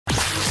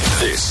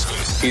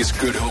This is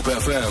Good Hope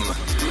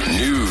FM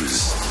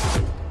News.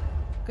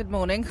 Good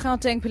morning.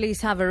 Gauteng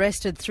police have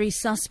arrested 3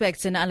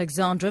 suspects in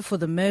Alexandra for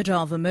the murder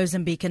of a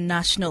Mozambican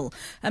national.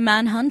 A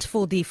manhunt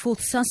for the 4th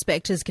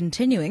suspect is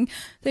continuing.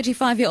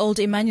 35-year-old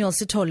Emmanuel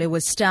Sitole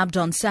was stabbed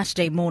on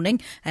Saturday morning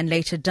and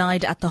later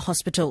died at the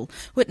hospital.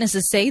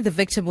 Witnesses say the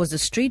victim was a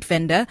street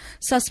vendor.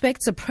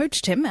 Suspects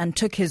approached him and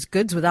took his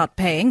goods without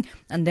paying,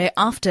 and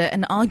thereafter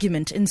an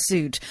argument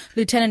ensued.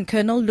 Lieutenant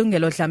Colonel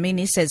Lungelo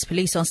Dlamini says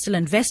police are still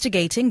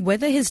investigating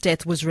whether his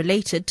death was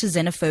related to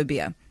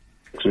xenophobia.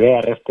 We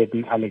were arrested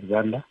in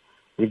Alexandra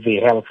with the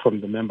help from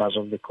the members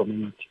of the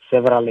community.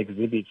 Several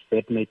exhibits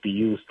that may be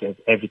used as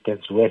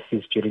evidence were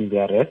seized during the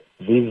arrest.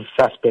 These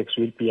suspects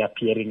will be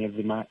appearing at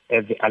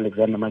the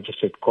Alexandra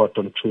Magistrate Court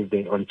on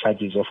Tuesday on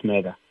charges of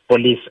murder.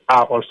 Police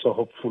are also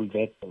hopeful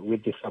that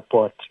with the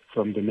support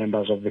from the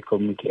members of the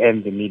community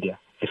and the media,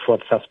 the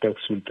 4th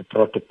suspects will be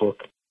brought to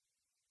book.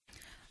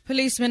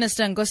 Police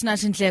Minister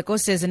Nkosinathi Nhleko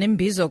says an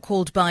imbizo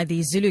called by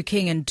the Zulu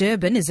King in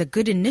Durban is a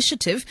good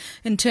initiative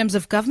in terms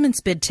of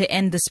government's bid to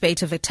end the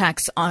spate of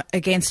attacks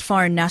against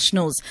foreign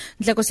nationals.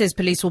 Nhleko says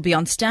police will be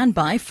on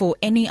standby for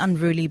any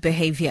unruly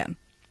behaviour.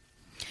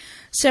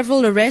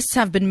 Several arrests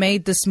have been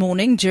made this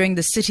morning during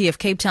the City of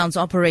Cape Town's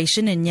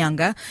operation in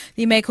Nyanga.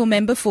 The MECO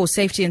member for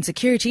Safety and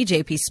Security,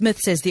 JP Smith,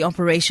 says the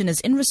operation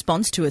is in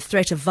response to a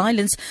threat of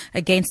violence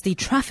against the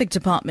traffic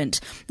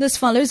department. This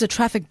follows a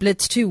traffic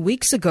blitz 2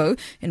 weeks ago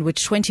in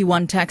which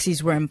 21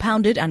 taxis were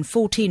impounded and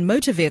 14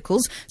 motor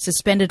vehicles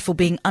suspended for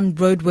being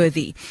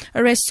unroadworthy.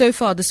 Arrests so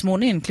far this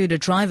morning include a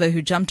driver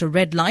who jumped a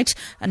red light,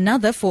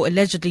 another for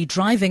allegedly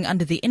driving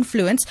under the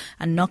influence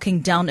and knocking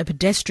down a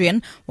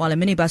pedestrian, while a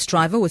minibus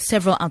driver with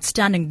several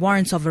outstanding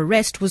warrants of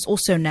arrest was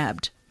also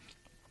nabbed.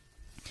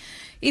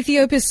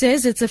 Ethiopia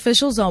says its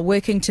officials are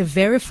working to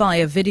verify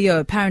a video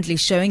apparently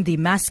showing the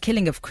mass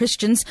killing of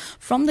Christians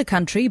from the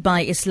country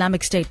by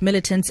Islamic State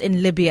militants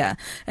in Libya.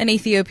 An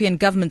Ethiopian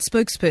government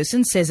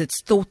spokesperson says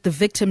it's thought the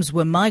victims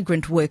were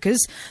migrant workers.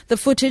 The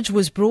footage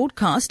was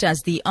broadcast as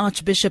the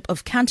Archbishop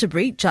of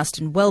Canterbury,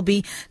 Justin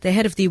Welby, the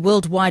head of the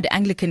Worldwide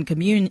Anglican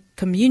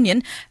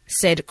Communion,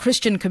 said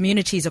Christian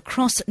communities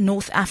across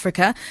North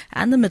Africa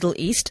and the Middle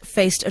East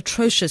faced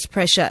atrocious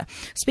pressure.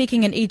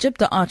 Speaking in Egypt,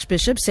 the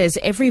Archbishop says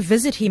every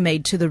visit he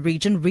made to the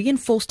region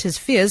reinforced his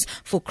fears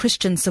for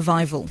Christian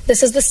survival.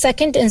 This is the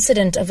second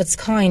incident of its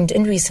kind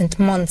in recent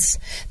months.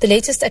 The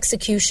latest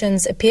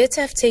executions appear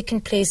to have taken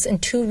place in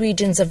 2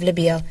 regions of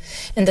Libya,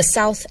 in the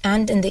south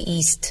and in the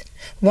east.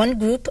 One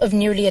group of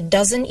nearly a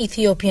dozen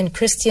Ethiopian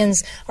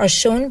Christians are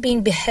shown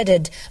being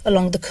beheaded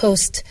along the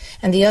coast,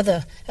 and the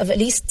other of at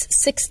least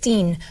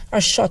 16 are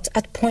shot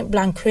at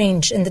point-blank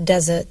range in the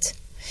desert.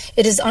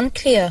 It is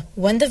unclear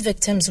when the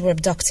victims were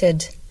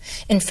abducted.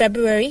 In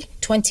February,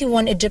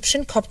 21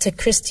 Egyptian Coptic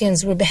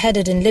Christians were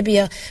beheaded in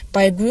Libya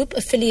by a group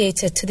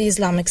affiliated to the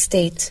Islamic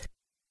State.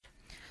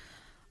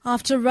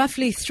 After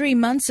roughly 3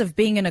 months of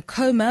being in a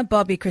coma,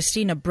 Bobby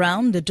Christina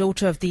Brown, the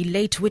daughter of the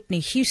late Whitney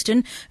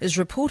Houston, is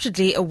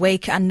reportedly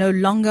awake and no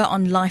longer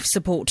on life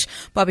support.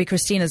 Bobby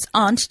Christina's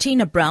aunt,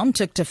 Tina Brown,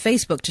 took to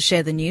Facebook to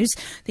share the news.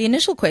 The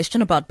initial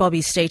question about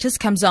Bobby's status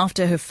comes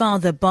after her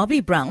father,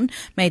 Bobby Brown,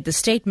 made the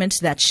statement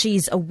that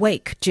she's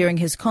awake during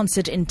his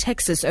concert in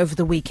Texas over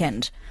the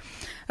weekend.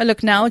 A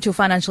look now at your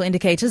financial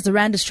indicators. The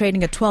rand is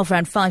trading at 12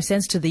 rand 5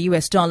 cents to the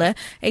US dollar,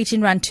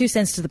 18 rand 2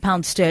 cents to the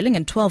pound sterling,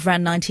 and 12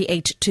 rand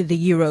 98 to the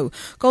euro.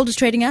 Gold is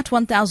trading at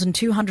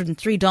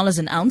 $1,203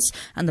 an ounce,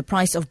 and the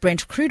price of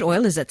Brent crude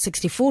oil is at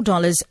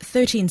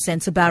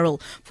 $64.13 a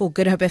barrel. For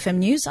Good Hope FM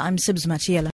News, I'm Sibs Matiela.